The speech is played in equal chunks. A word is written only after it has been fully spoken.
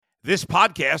This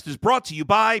podcast is brought to you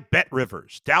by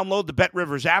BetRivers. Download the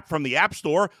BetRivers app from the App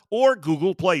Store or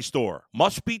Google Play Store.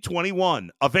 Must be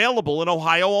 21. Available in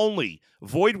Ohio only.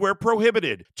 Void where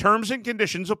prohibited. Terms and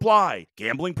conditions apply.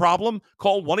 Gambling problem?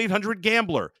 Call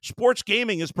 1-800-GAMBLER. Sports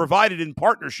gaming is provided in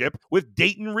partnership with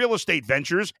Dayton Real Estate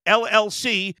Ventures,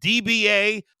 LLC,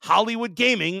 DBA, Hollywood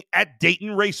Gaming at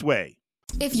Dayton Raceway.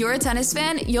 If you're a tennis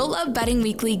fan, you'll love Betting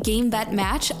Weekly Game Bet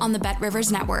Match on the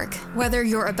BetRivers Network. Whether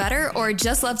you're a bettor or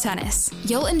just love tennis,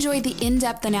 you'll enjoy the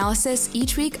in-depth analysis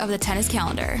each week of the tennis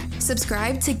calendar.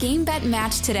 Subscribe to Game Bet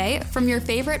Match today from your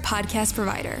favorite podcast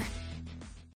provider.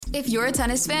 If you're a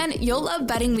tennis fan, you'll love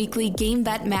Betting Weekly Game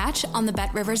Bet Match on the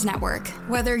BetRivers Network.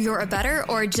 Whether you're a bettor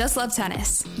or just love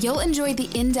tennis, you'll enjoy the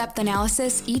in-depth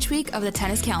analysis each week of the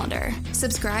tennis calendar.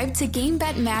 Subscribe to Game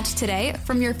Bet Match today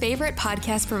from your favorite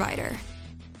podcast provider.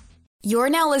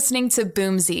 You're now listening to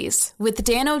Boomsies with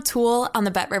Dan O'Toole on the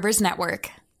BetRivers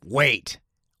Network. Wait,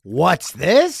 what's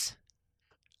this?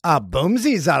 A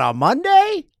Boomsies on a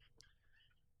Monday?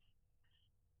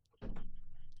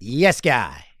 Yes,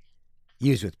 guy.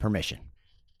 Use with permission.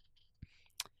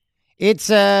 It's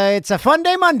a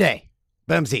Funday Monday,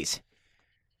 Boomsies.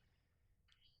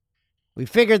 We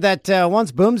figured that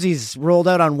once Boomsies rolled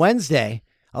out on Wednesday,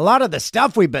 a lot of the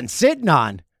stuff we've been sitting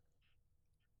on,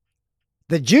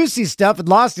 the juicy stuff had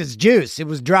lost its juice. It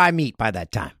was dry meat by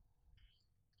that time.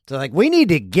 So, we need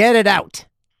to get it out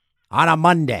on a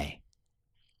Monday.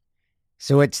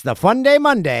 So it's the Funday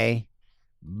Monday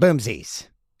Boomsies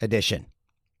edition.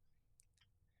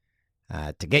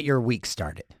 To get your week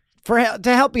started. To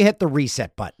help you hit the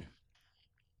reset button.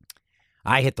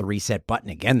 I hit the reset button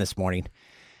again this morning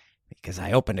because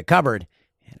I opened a cupboard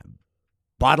and a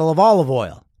bottle of olive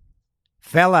oil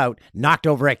fell out, knocked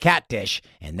over a cat dish,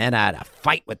 and then I had a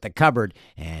fight with the cupboard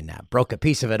and broke a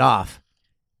piece of it off.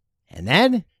 And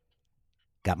then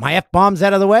got my F-bombs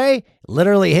out of the way,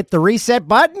 literally hit the reset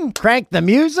button, cranked the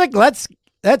music. Let's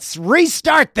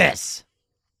restart this.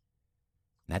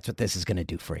 That's what this is going to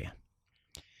do for you.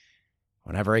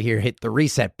 Whenever I hear hit the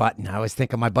reset button, I always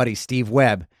think of my buddy Steve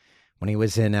Webb when he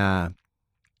was in a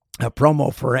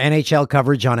promo for NHL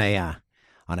coverage on a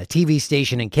TV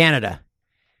station in Canada.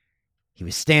 He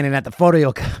was standing at the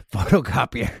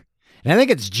photocopier. And I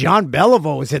think it's John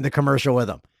Beliveau was in the commercial with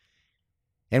him.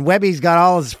 And Webby's got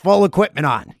all his full equipment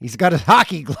on. He's got his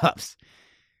hockey gloves.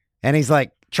 And he's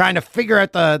trying to figure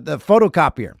out the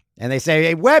photocopier. And they say,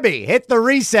 hey, Webby, hit the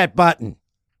reset button.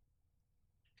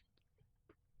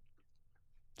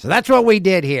 So that's what we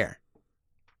did here.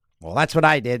 Well, that's what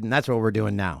I did, and that's what we're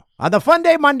doing now. On the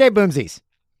Funday Monday Boomsies.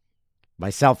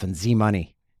 Myself and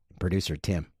Z-Money, producer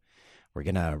Tim. We're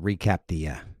going to recap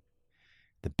the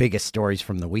biggest stories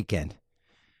from the weekend.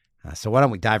 So why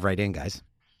don't we dive right in, guys?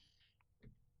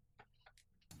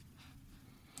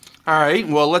 All right,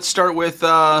 well, let's start with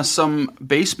some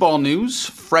baseball news.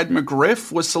 Fred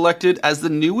McGriff was selected as the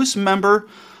newest member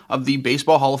of the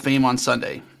Baseball Hall of Fame on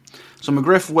Sunday. So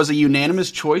McGriff was a unanimous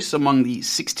choice among the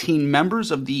 16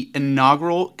 members of the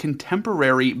inaugural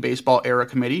Contemporary Baseball Era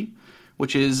Committee,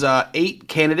 which is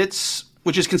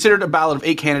considered a ballot of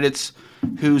 8 candidates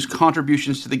whose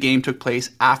contributions to the game took place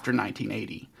after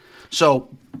 1980. So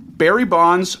Barry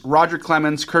Bonds, Roger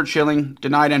Clemens, Curt Schilling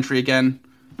denied entry again.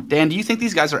 Dan, do you think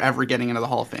these guys are ever getting into the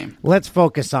Hall of Fame? Let's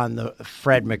focus on the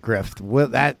Fred McGriff.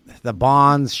 The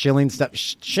Bonds, Schilling stuff.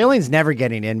 Schilling's never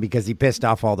getting in because he pissed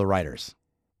off all the writers.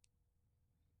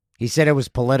 He said it was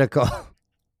political.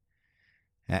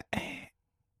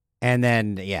 And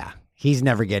then, he's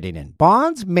never getting in.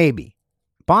 Bonds, maybe.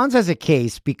 Bonds has a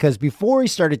case because before he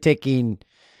started taking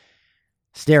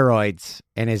steroids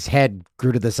and his head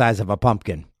grew to the size of a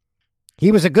pumpkin,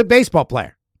 he was a good baseball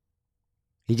player.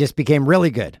 He just became really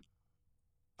good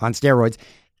on steroids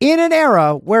in an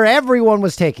era where everyone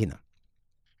was taking them.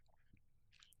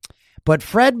 But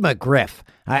Fred McGriff,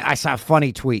 I saw a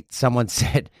funny tweet. Someone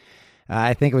said,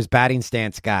 I think it was Batting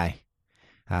Stance Guy,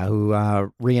 who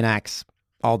reenacts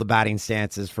all the batting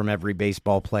stances from every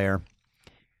baseball player.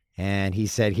 And he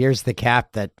said, here's the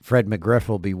cap that Fred McGriff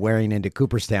will be wearing into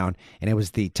Cooperstown. And it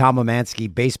was the Tom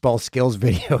Omansky baseball skills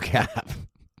video cap.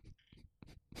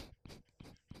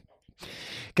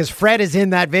 Because Fred is in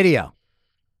that video.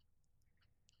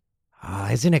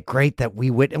 Isn't it great that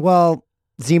we well,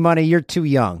 Z-Money, you're too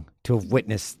young to have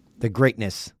witnessed the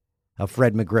greatness of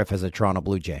Fred McGriff as a Toronto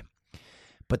Blue Jay.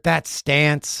 But that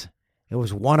stance, it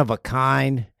was one of a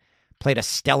kind. Played a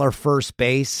stellar first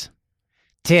base.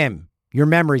 Tim, your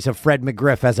memories of Fred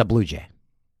McGriff as a Blue Jay?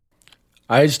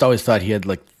 I just always thought he had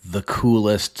the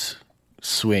coolest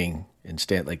swing and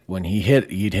stand. When he'd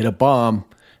hit a bomb,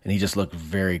 and he just looked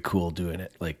very cool doing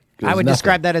it. I would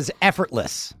describe that as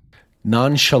effortless.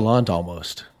 nonchalant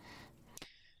almost.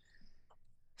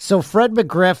 So Fred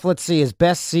McGriff, let's see, his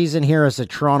best season here as a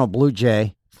Toronto Blue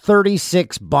Jay,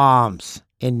 36 bombs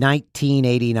in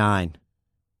 1989.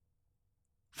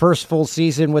 First full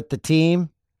season with the team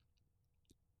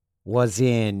was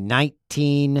in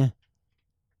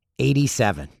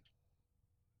 1987.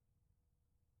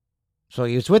 So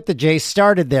he was with the Jays,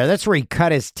 started there. That's where he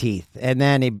cut his teeth. And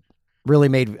then he really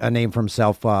made a name for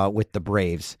himself with the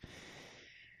Braves.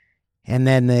 And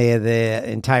then the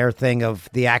entire thing of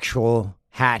the actual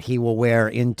hat he will wear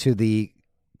into the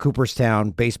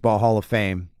Cooperstown Baseball Hall of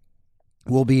Fame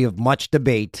will be of much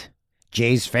debate.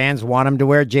 Jays fans want him to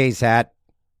wear a Jays hat.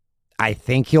 I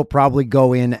think he'll probably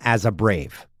go in as a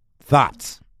Brave.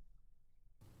 Thoughts?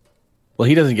 Well,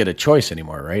 he doesn't get a choice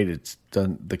anymore, right? It's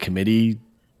done. The committee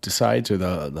decides, or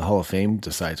the Hall of Fame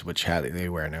decides which hat they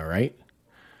wear now, right?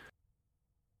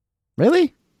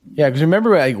 Really? Yeah, because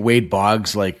remember, like Wade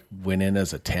Boggs, like went in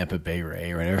as a Tampa Bay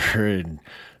Ray or whatever, and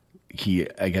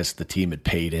I guess the team had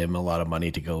paid him a lot of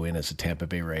money to go in as a Tampa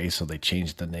Bay Ray, so they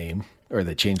changed the name, or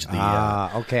they changed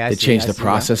the changed the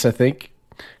process. I think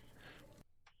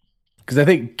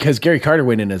because Gary Carter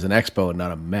went in as an Expo and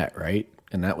not a Met, right?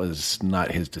 And that was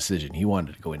not his decision. He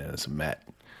wanted to go in as a Met.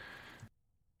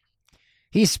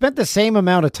 He spent the same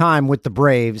amount of time with the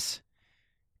Braves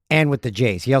and with the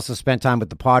Jays. He also spent time with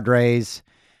the Padres,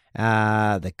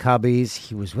 the Cubbies.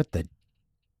 He was with the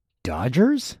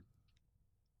Dodgers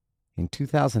in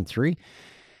 2003.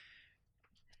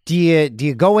 Do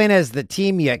you go in as the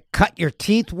team you cut your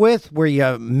teeth with, where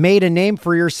you made a name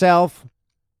for yourself,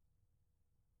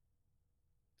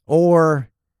 or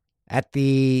at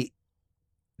the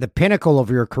pinnacle of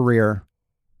your career,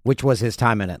 which was his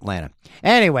time in Atlanta?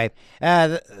 Anyway,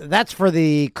 that's for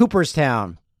the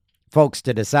Cooperstown folks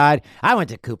to decide. I went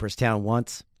to Cooperstown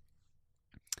once.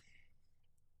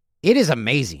 It is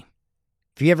amazing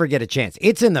if you ever get a chance.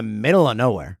 It's in the middle of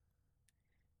nowhere.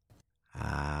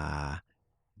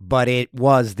 But it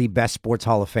was the best sports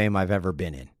Hall of Fame I've ever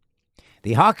been in.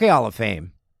 The Hockey Hall of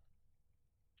Fame,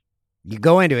 you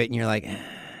go into it and you're like, is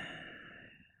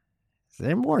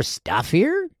there more stuff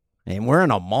here? And we're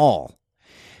in a mall.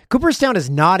 Cooperstown is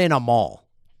not in a mall.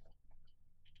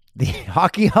 The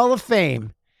Hockey Hall of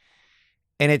Fame,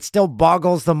 and it still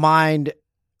boggles the mind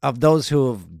of those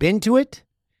who have been to it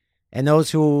and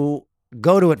those who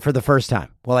go to it for the first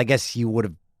time. Well, I guess you would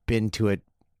have been to it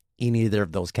in either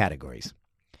of those categories.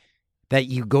 That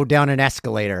you go down an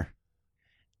escalator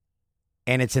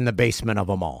and it's in the basement of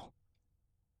a mall.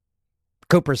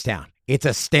 Cooperstown. It's a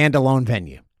standalone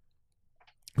venue.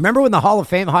 Remember when the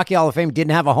Hockey Hall of Fame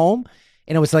didn't have a home?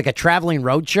 And it was like a traveling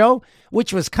road show,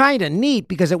 which was kind of neat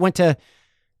because it went to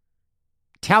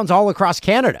towns all across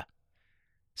Canada.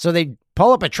 So they'd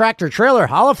pull up a tractor trailer.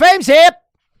 Hall of Fame's hip.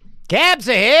 Cabs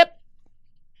are hip.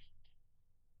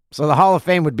 So the Hall of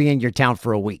Fame would be in your town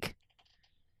for a week.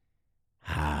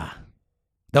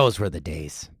 Those were the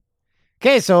days.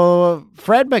 Okay, so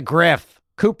Fred McGriff,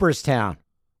 Cooperstown.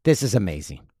 This is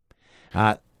amazing.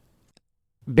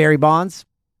 Barry Bonds,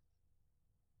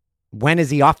 when is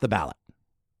he off the ballot?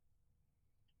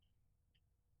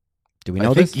 Do we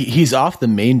know this? He's off the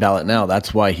main ballot now.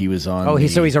 That's why he was on.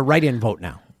 So he's a write-in vote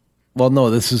now. Well, no,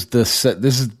 this is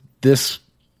this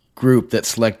group that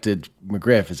selected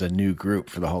McGriff is a new group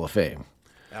for the Hall of Fame.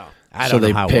 Oh, I don't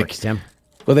know how it works, Tim.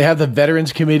 Well, they have the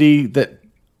Veterans Committee that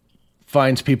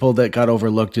finds people that got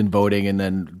overlooked in voting and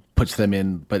then puts them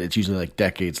in, but it's usually like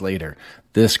decades later.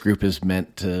 This group is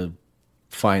meant to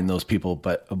find those people,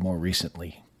 but more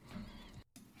recently.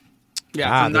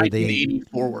 Yeah, from 1980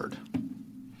 forward.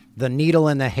 The needle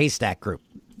in the haystack group.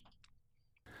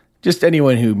 Just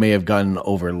anyone who may have gotten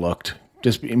overlooked.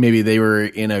 Just maybe they were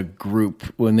in a group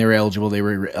when they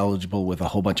were eligible with a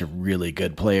whole bunch of really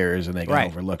good players and they got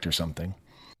overlooked or something.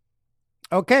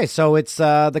 Okay, so it's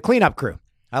the cleanup crew.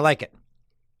 I like it.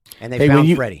 And they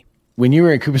found Freddie. When you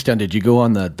were in Cooperstown, did you go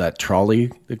on that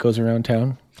trolley that goes around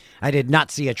town? I did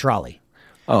not see a trolley.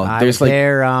 Oh, I was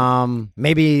there.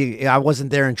 Maybe I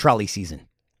wasn't there in trolley season.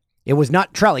 It was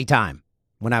not trolley time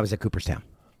when I was at Cooperstown.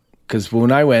 Because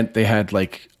when I went, they had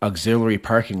like auxiliary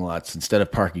parking lots. Instead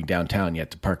of parking downtown, you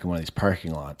had to park in one of these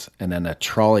parking lots. And then a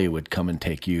trolley would come and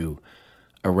take you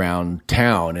around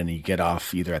town and you get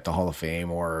off either at the Hall of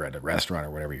Fame or at a restaurant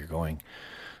or wherever you're going.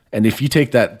 And if you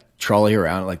take that trolley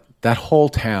around, like that whole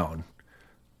town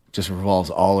just revolves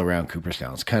all around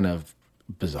Cooperstown. It's kind of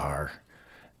bizarre.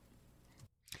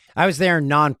 I was there in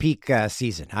non-peak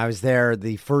season. I was there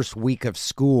the first week of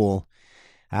school.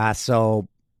 So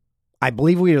I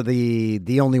believe we were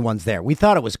the only ones there. We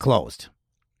thought it was closed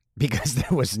because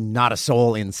there was not a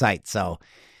soul in sight. So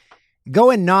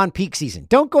Go in non-peak season.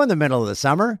 Don't go in the middle of the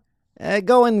summer.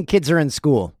 Go when kids are in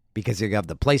school because you have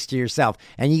the place to yourself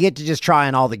and you get to just try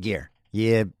on all the gear.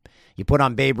 You put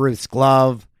on Babe Ruth's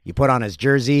glove. You put on his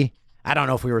jersey. I don't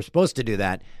know if we were supposed to do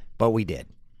that, but we did.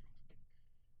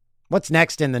 What's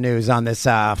next in the news on this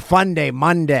Funday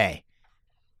Monday?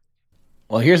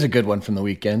 Well, here's a good one from the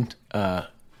weekend.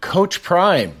 Coach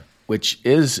Prime, which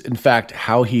is, in fact,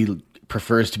 how he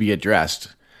prefers to be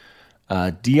addressed.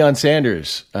 Deion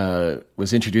Sanders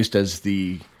was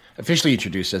officially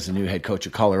introduced as the new head coach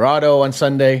of Colorado on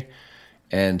Sunday,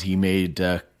 and he made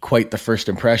quite the first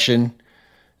impression.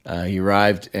 He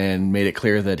arrived and made it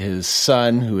clear that his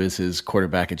son, who is his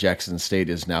quarterback at Jackson State,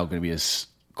 is now going to be his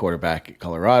quarterback at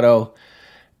Colorado.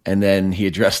 And then he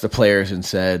addressed the players and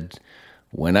said,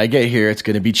 when I get here, it's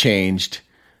going to be changed.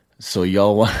 So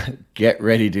y'all want to get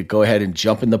ready to go ahead and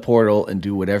jump in the portal and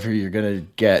do whatever you're going to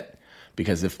get.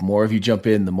 Because if more of you jump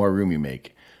in, the more room you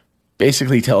make.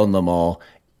 Basically telling them all,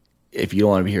 if you don't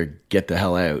want to be here, get the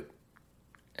hell out.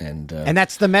 And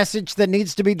that's the message that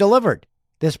needs to be delivered.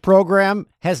 This program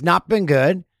has not been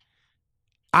good.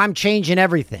 I'm changing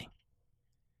everything.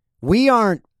 We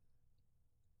aren't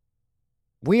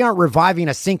reviving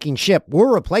a sinking ship.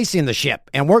 We're replacing the ship,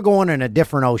 and we're going in a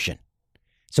different ocean.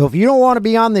 So if you don't want to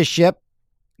be on this ship,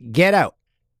 get out.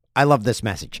 I love this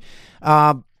message.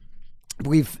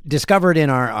 We've discovered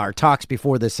in our talks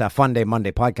before this Funday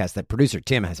Monday podcast that producer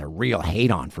Tim has a real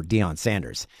hate on for Deion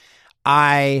Sanders.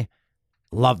 I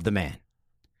love the man.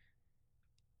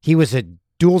 He was a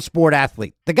dual sport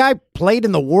athlete. The guy played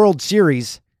in the World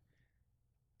Series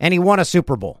and he won a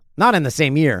Super Bowl. Not in the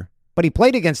same year, but he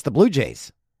played against the Blue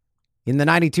Jays in the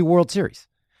 92 World Series.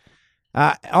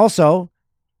 Also,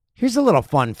 here's a little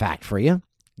fun fact for you.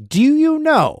 Do you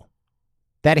know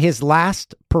that his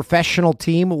last professional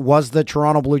team was the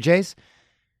Toronto Blue Jays?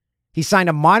 He signed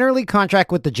a minor league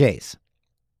contract with the Jays.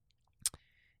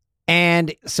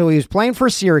 And so he was playing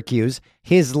for Syracuse.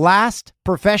 His last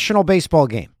professional baseball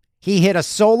game, he hit a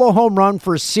solo home run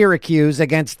for Syracuse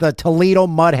against the Toledo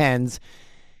Mud Hens.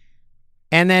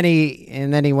 And then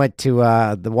he went to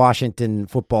the Washington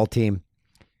football team,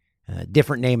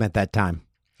 different name at that time.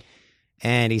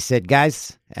 And he said,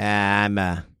 guys,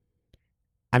 I'm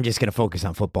just going to focus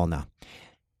on football now.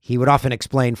 He would often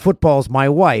explain, football's my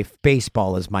wife,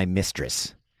 baseball is my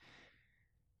mistress.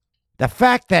 The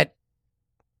fact that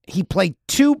he played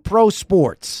 2 pro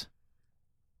sports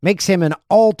makes him an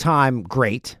all-time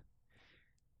great.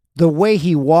 The way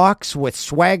he walks with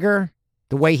swagger,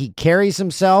 the way he carries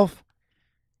himself.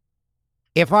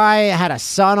 If I had a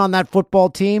son on that football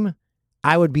team,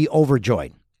 I would be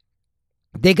overjoyed.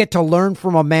 They get to learn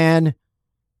from a man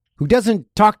who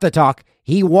doesn't talk the talk,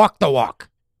 he walked the walk.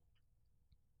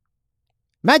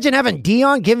 Imagine having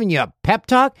Deion giving you a pep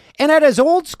talk. And at his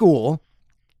old school,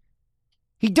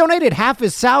 he donated half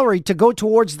his salary to go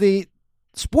towards the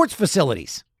sports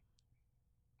facilities.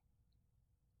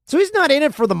 So he's not in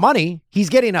it for the money. He's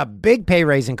getting a big pay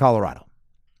raise in Colorado.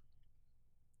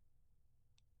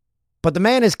 But the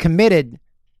man is committed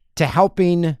to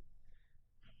helping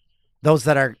those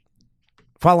that are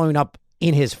following up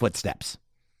in his footsteps.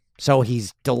 So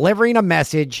he's delivering a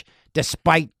message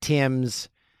despite Tim's,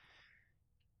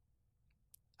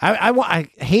 I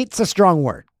hate's a strong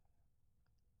word,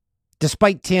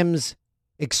 despite Tim's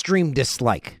extreme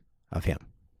dislike of him.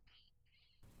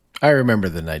 I remember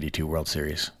the 92 World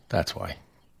Series. That's why.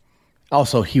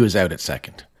 Also, he was out at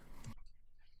second.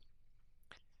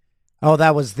 Oh,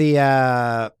 that was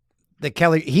the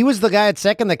Kelly. He was the guy at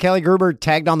second that Kelly Gruber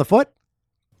tagged on the foot?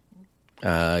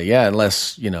 Yeah,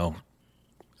 unless,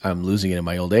 I'm losing it in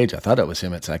my old age. I thought it was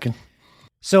him at second.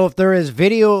 So if there was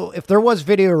video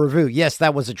review, yes,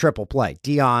 that was a triple play.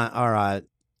 Devon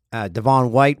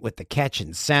White with the catch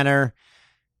in center.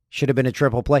 Should have been a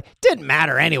triple play. Didn't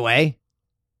matter anyway.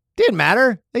 Didn't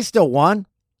matter. They still won.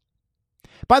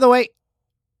 By the way,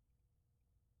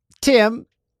 Tim,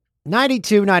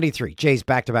 92-93, Jays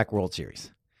back-to-back World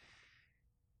Series.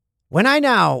 When I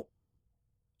now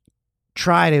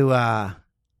try to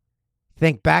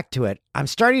think back to it, I'm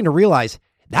starting to realize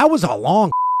that was a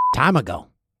long time ago.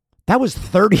 That was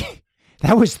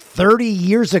 30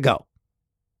 years ago.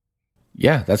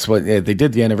 Yeah, that's what they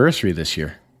did the anniversary this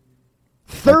year.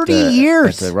 30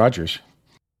 years. At the Rogers.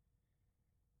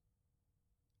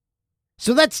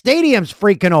 So that stadium's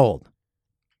freaking old.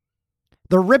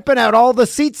 They're ripping out all the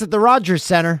seats at the Rogers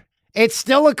Center. It's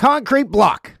still a concrete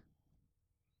block.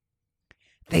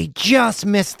 They just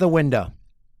missed the window.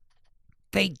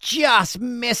 They just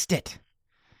missed it.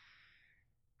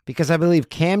 Because I believe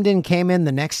Camden came in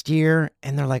the next year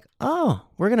and they're like, oh,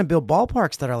 we're going to build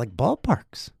ballparks that are like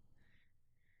ballparks.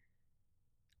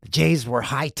 The Jays were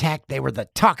high tech. They were the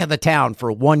talk of the town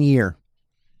for 1 year.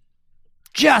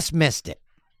 Just missed it.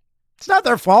 It's not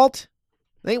their fault.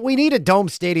 We need a dome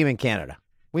stadium in Canada.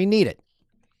 We need it.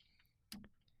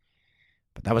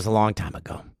 But that was a long time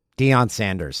ago. Deion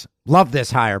Sanders. Love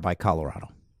this hire by Colorado.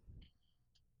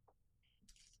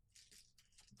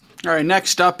 All right,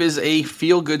 next up is a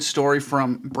feel-good story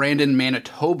from Brandon,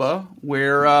 Manitoba,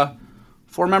 where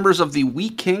 4 members of the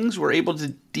Wheat Kings were able to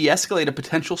de-escalate a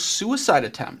potential suicide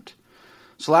attempt.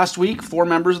 So last week, 4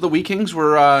 members of the Wheat Kings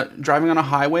were driving on a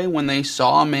highway when they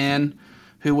saw a man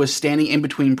who was standing in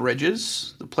between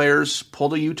bridges. The players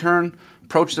pulled a U-turn,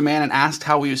 approached the man and asked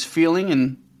how he was feeling,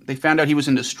 and they found out he was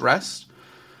in distress.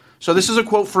 So this is a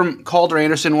quote from Calder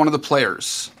Anderson, one of the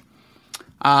players.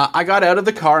 I got out of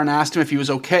the car and asked him if he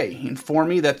was okay. He informed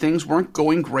me that things weren't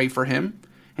going great for him,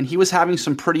 and he was having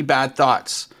some pretty bad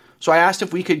thoughts. So I asked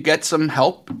if we could get some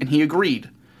help, and he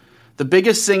agreed. The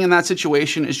biggest thing in that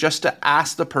situation is just to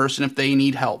ask the person if they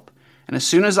need help. And as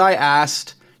soon as I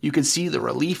asked, you could see the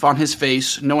relief on his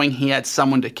face, knowing he had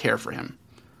someone to care for him.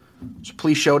 So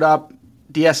police showed up,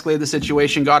 de-escalated the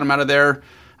situation, got him out of there.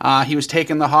 He was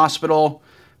taken to the hospital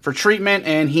for treatment,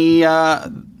 and he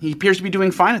appears to be doing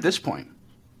fine at this point.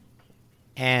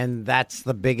 And that's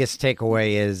the biggest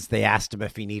takeaway is they asked him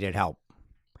if he needed help.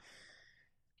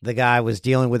 The guy was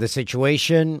dealing with a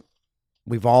situation.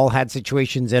 We've all had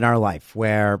situations in our life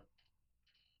where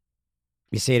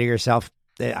you say to yourself,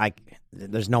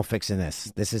 there's no fixing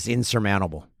this. This is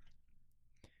insurmountable.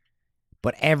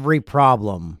 But every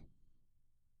problem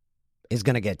is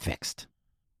going to get fixed.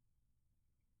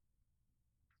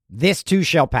 This too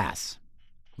shall pass.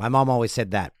 My mom always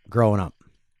said that growing up.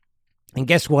 And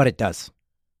guess what it does?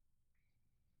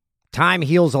 Time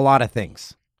heals a lot of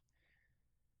things.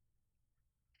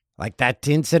 Like that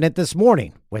incident this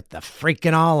morning with the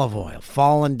freaking olive oil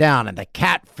falling down and the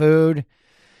cat food.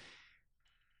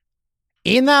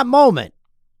 In that moment,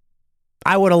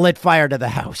 I would have lit fire to the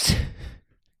house.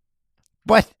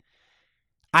 But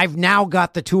I've now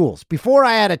got the tools. Before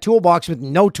I had a toolbox with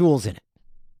no tools in it.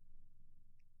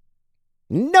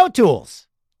 No tools.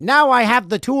 Now I have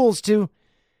the tools to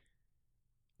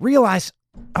realize,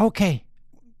 okay,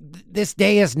 this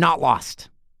day is not lost.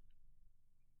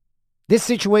 This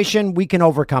situation, we can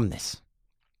overcome this.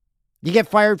 You get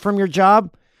fired from your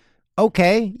job?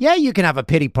 Okay, yeah, you can have a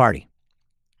pity party.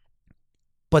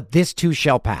 But this too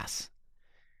shall pass.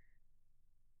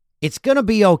 It's going to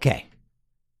be okay.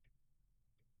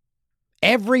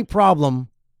 Every problem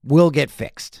will get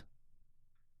fixed.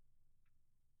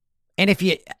 And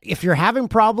if you're having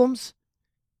problems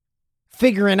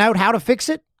figuring out how to fix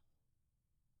it,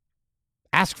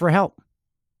 ask for help.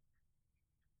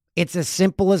 It's as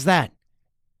simple as that.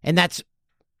 And that's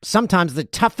sometimes the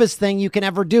toughest thing you can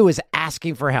ever do is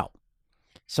asking for help.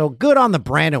 So good on the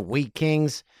Brandon Wheat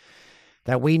Kings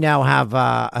that we now have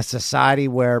a society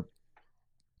where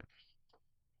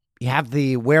you have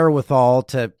the wherewithal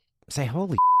to say,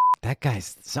 holy that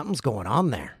guy's, something's going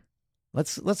on there.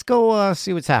 Let's go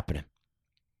see what's happening.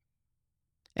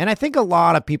 And I think a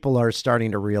lot of people are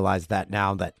starting to realize that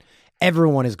now that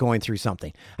everyone is going through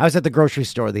something. I was at the grocery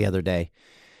store the other day,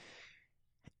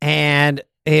 and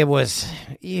it was,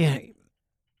 you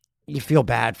feel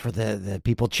bad for the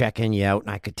people checking you out,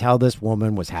 and I could tell this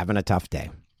woman was having a tough day.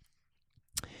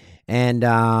 And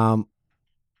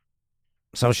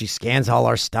so she scans all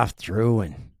our stuff through,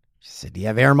 and she said, do you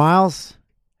have air miles?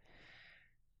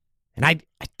 And I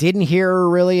didn't hear her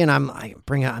really, and I'm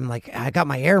like, I got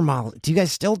my air miles. Do you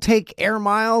guys still take air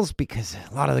miles? Because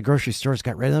a lot of the grocery stores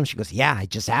got rid of them. She goes, yeah, I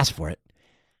just asked for it.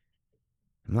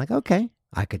 I'm like, okay.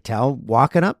 I could tell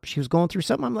walking up, she was going through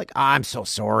something. I'm like, I'm so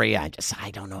sorry. I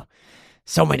don't know.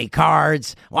 So many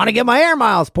cards. Want to get my air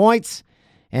miles points.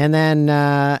 And then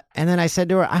I said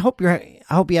to her, I hope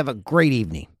you have a great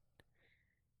evening.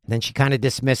 And then she kind of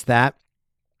dismissed that.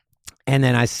 And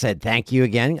then I said, thank you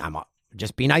again.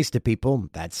 Just be nice to people.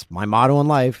 That's my motto in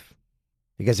life.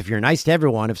 Because if you're nice to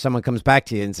everyone, if someone comes back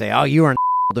to you and say, oh, you were an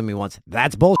to me once,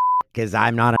 that's bullshit because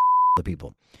I'm not to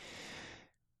people.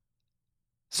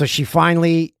 So she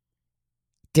finally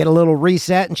did a little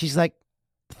reset and she's like,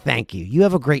 thank you. You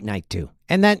have a great night too.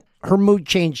 And then her mood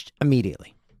changed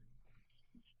immediately.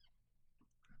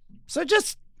 So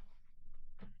just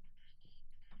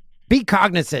be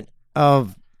cognizant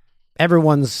of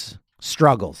everyone's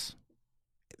struggles.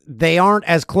 They aren't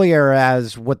as clear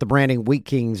as what the Brandon Wheat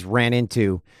Kings ran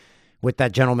into with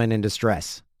that gentleman in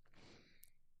distress.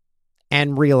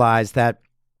 And realize that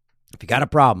if you got a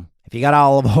problem, if you got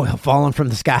olive oil falling from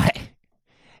the sky,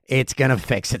 it's going to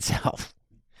fix itself.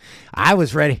 I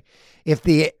was ready. If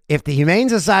the Humane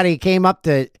Society came up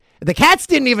to, the cats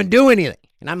didn't even do anything.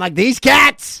 And I'm like, these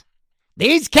cats.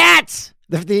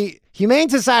 The Humane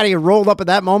Society rolled up at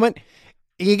that moment.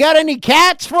 You got any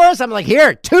cats for us? I'm like,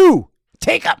 here, 2.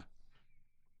 Take them.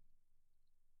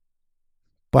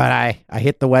 But I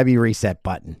hit the Webby reset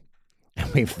button,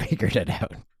 and we figured it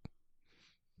out.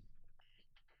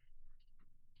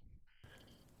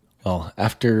 Well,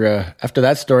 after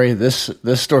that story, this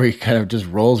story kind of just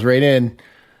rolls right in.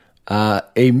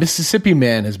 A Mississippi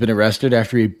man has been arrested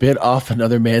after he bit off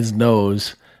another man's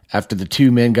nose after the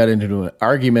two men got into an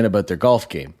argument about their golf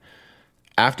game.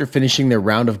 After finishing their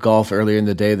round of golf earlier in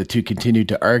the day, the two continued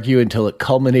to argue until it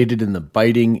culminated in the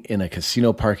biting in a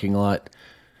casino parking lot.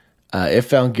 If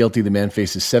found guilty, the man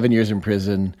faces 7 years in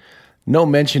prison. No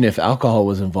mention if alcohol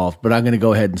was involved, but I'm going to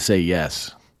go ahead and say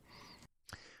yes.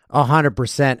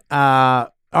 100%.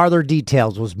 Are there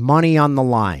details? Was money on the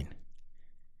line?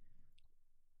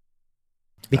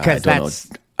 Because that's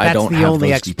the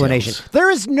only explanation. Details. There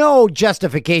is no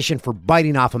justification for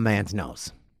biting off a man's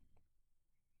nose.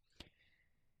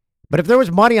 But if there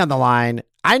was money on the line,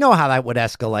 I know how that would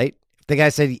escalate. If the guy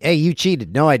said, hey, you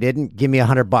cheated. No, I didn't. Give me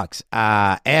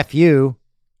 $100. F you.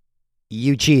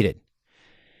 You cheated.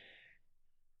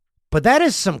 But that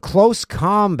is some close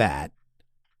combat.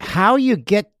 How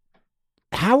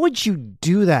would you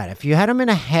do that? If you had him in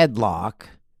a headlock,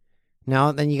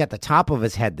 no, then you got the top of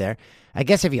his head there. I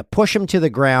guess if you push him to the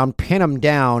ground, pin him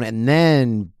down, and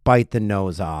then bite the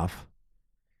nose off.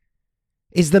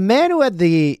 Is the man who had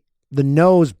the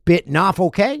nose bitten off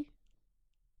okay?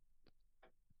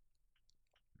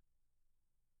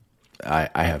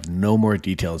 I have no more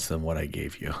details than what I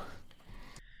gave you.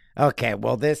 Okay,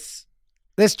 well, this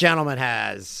gentleman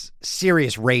has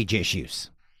serious rage issues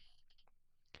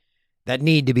that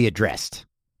need to be addressed.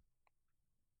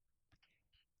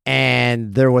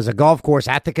 And there was a golf course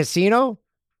at the casino.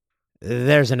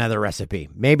 There's another recipe.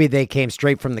 Maybe they came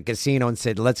straight from the casino and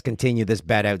said, let's continue this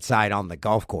bet outside on the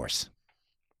golf course.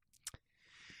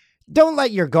 Don't let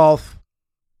your golf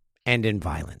end in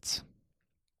violence.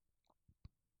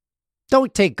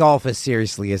 Don't take golf as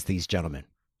seriously as these gentlemen.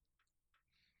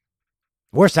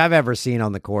 Worst I've ever seen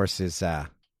on the course is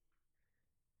a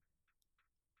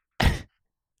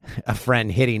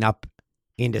friend hitting up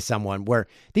into someone where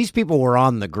these people were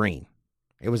on the green.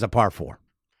 It was a par 4.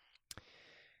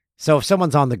 So if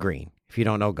someone's on the green, if you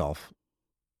don't know golf,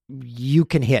 you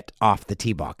can hit off the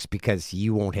tee box because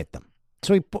you won't hit them.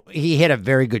 So he hit a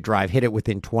very good drive, hit it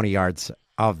within 20 yards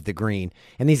of the green,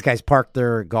 and these guys parked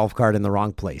their golf cart in the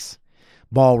wrong place.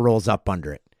 Ball rolls up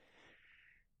under it.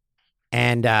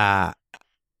 And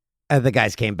the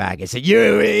guys came back and said,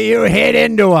 you hit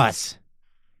into us.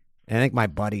 And I think my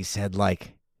buddy said,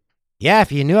 like, yeah,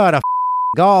 if you knew how to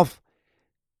golf,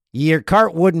 your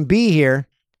cart wouldn't be here.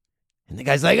 And the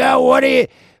guy's like,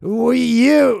 oh,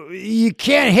 you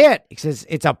can't hit. He says,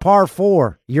 it's a par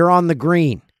 4. You're on the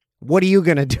green. What are you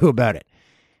going to do about it?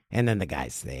 And then the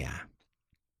guys, it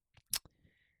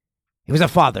was a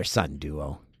father-son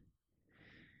duo.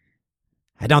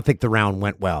 I don't think the round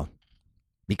went well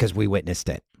because we witnessed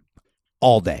it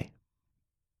all day.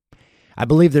 I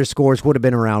believe their scores would have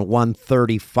been around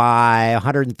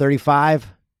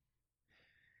 135.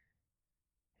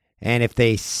 And if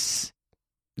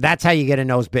that's how you get a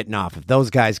nose bitten off. If those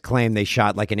guys claim they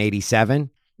shot like an 87,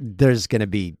 there's going to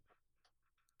be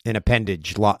an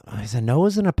appendage. Is a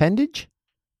nose an appendage?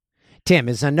 Tim,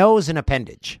 is a nose an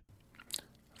appendage?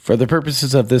 For the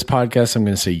purposes of this podcast, I'm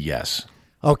going to say yes.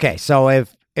 Okay, so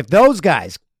if those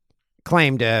guys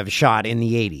claim to have shot in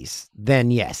the 80s, then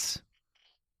yes.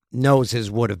 Noses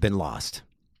would have been lost.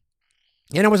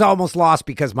 And it was almost lost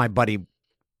because my buddy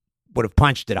would have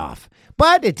punched it off.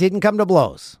 But it didn't come to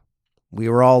blows. We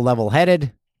were all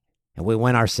level-headed, and we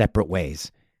went our separate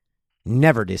ways,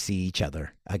 never to see each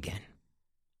other again.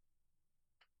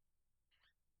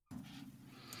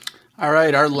 All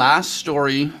right, our last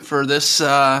story for this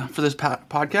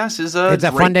podcast is it's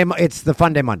the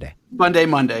Funday Monday. Funday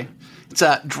Monday. It's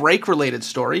a Drake-related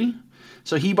story.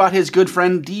 So he bought his good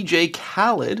friend DJ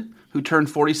Khaled, who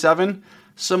turned 47,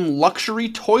 some luxury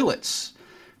toilets.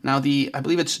 Now, I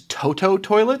believe it's Toto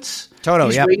toilets.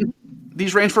 Toto, yeah.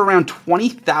 These range for around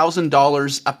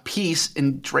 $20,000 a piece,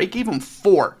 and Drake gave them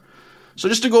 4. So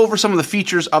just to go over some of the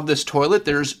features of this toilet,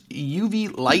 there's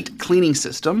UV light cleaning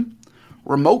system,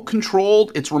 remote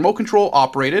control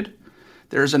operated.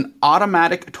 There's an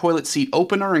automatic toilet seat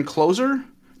opener and closer.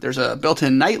 There's a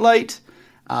built-in nightlight,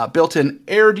 built-in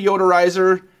air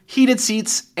deodorizer, heated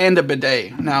seats, and a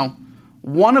bidet. Now,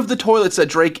 one of the toilets that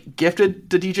Drake gifted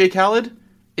to DJ Khaled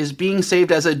is being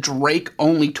saved as a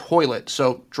Drake-only toilet.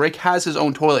 So Drake has his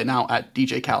own toilet now at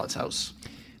DJ Khaled's house.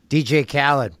 DJ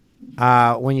Khaled,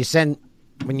 when you send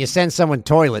when you send someone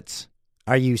toilets,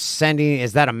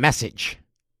 is that a message?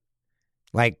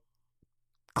 Like,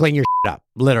 clean your shit up,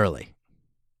 literally.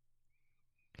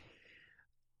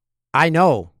 I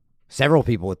know several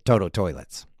people with Toto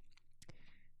toilets.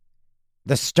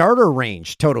 The starter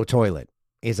range Toto toilet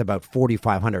is about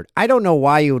 $4,500. I don't know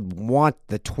why you would want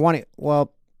the 20.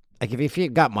 Well, like if you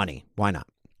got money, why not?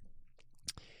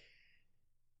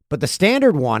 But the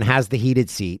standard one has the heated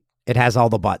seat. It has all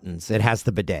the buttons. It has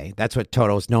the bidet. That's what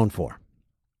Toto's known for.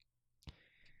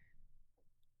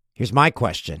 Here's my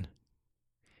question.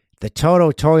 The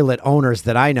Toto toilet owners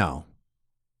that I know,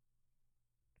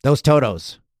 those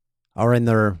Totos are in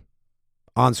their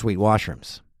ensuite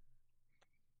washrooms.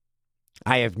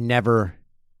 I have never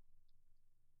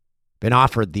been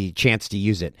offered the chance to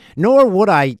use it, nor would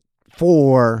I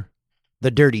for the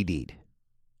dirty deed.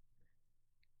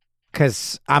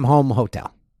 Because I'm home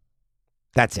hotel.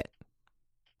 That's it.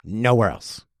 Nowhere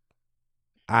else.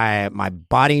 My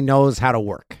body knows how to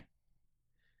work.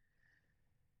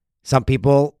 Some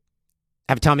people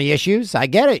have tummy issues. I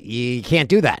get it. You can't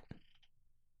do that.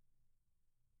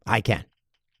 I can.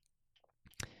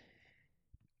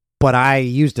 But I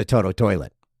used a Toto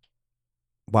toilet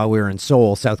while we were in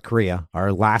Seoul, South Korea,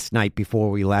 our last night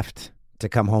before we left to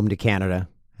come home to Canada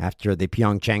after the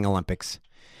Pyeongchang Olympics.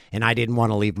 And I didn't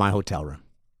want to leave my hotel room.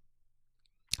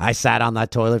 I sat on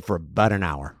that toilet for about an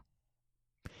hour.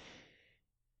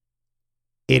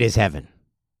 It is heaven.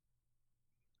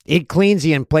 It cleans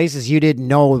you in places you didn't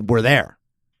know were there.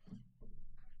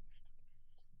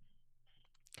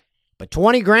 But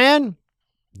 20 grand,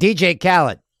 DJ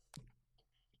Khaled.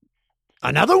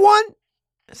 Another one?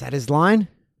 Is that his line?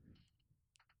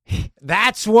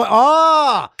 That's what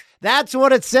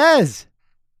it says.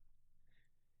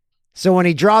 So when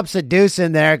he drops a deuce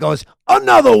in there, it goes,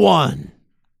 another one.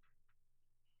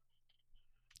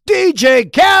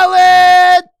 DJ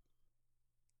Khaled.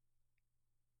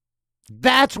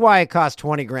 That's why it cost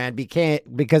 20 grand,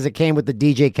 because it came with the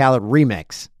DJ Khaled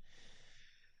remix.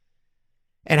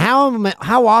 And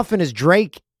how often is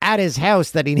Drake at his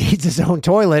house that he needs his own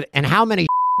toilet, and how many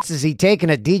shits is he taking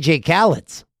at DJ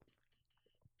Khaled's?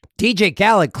 DJ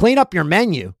Khaled, clean up your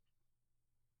menu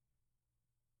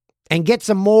and get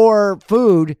some more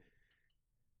food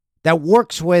that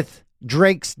works with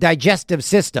Drake's digestive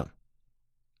system.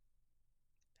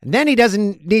 And then he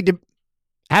doesn't need to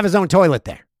have his own toilet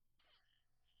there.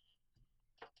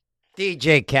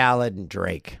 DJ Khaled and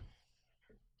Drake.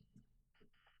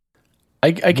 I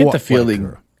get the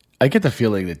feeling. I get the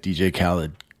feeling that DJ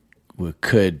Khaled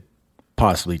could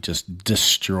possibly just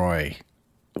destroy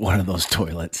one of those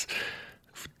toilets.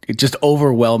 Just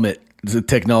overwhelm it. The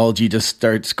technology just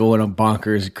starts going on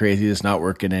bonkers, crazy. It's not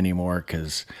working anymore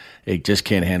because it just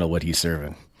can't handle what he's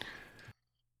serving.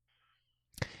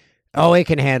 Oh, it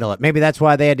can handle it. Maybe that's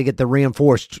why they had to get the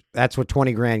reinforced. That's what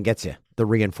 20 grand gets you. The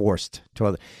reinforced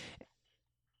toilet.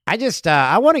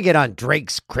 I want to get on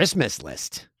Drake's Christmas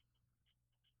list.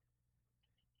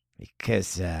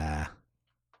 Because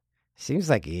seems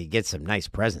like he gets some nice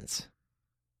presents.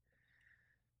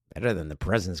 Better than the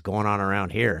presents going on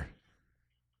around here.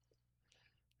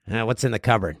 What's in the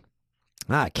cupboard?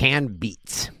 Canned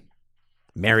beets.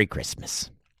 Merry Christmas.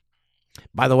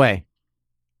 By the way,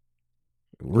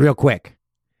 real quick,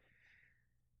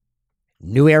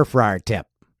 new air fryer tip.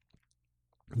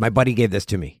 My buddy gave this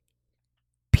to me.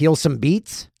 Peel some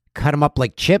beets, cut them up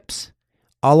like chips,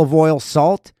 olive oil,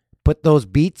 salt, put those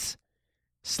beets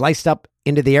sliced up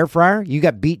into the air fryer. You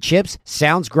got beet chips.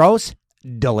 Sounds gross.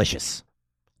 Delicious.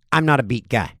 I'm not a beet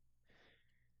guy.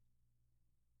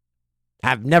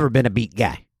 I've never been a beet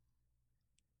guy.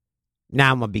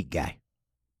 Now I'm a beet guy.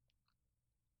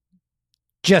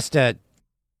 Just a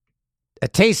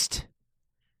taste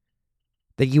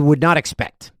that you would not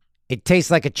expect. It tastes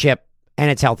like a chip,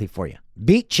 and it's healthy for you.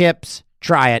 Beet chips,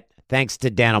 try it. Thanks to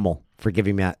Danimal for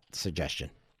giving me that suggestion.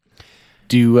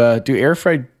 Do air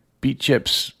fried beet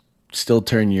chips still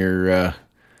turn your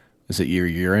is it your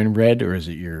urine red, or is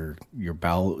it your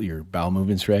bowel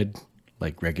movements red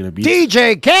like regular beets?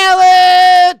 DJ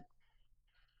Khaled.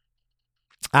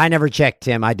 I never checked,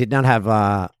 Tim. I did not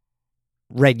have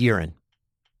red urine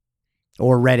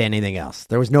or red anything else.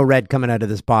 There was no red coming out of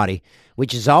this body,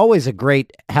 which is always a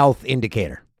great health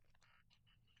indicator.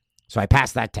 So I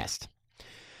passed that test.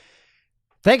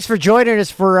 Thanks for joining us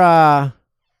for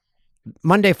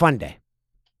Monday Funday.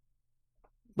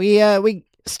 We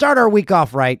start our week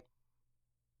off right.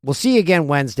 We'll see you again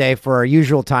Wednesday for our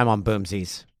usual time on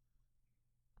Boomsies.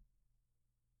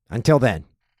 Until then,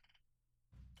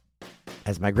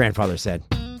 as my grandfather said,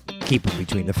 keep it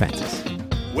between the fences.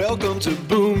 Welcome to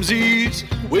Boomsies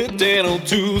with Dan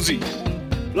O'Toole.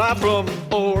 live from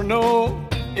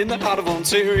Orono in the heart of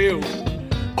Ontario.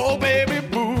 Oh, baby,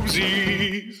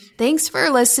 boomsies. Thanks for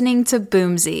listening to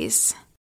Boomsies.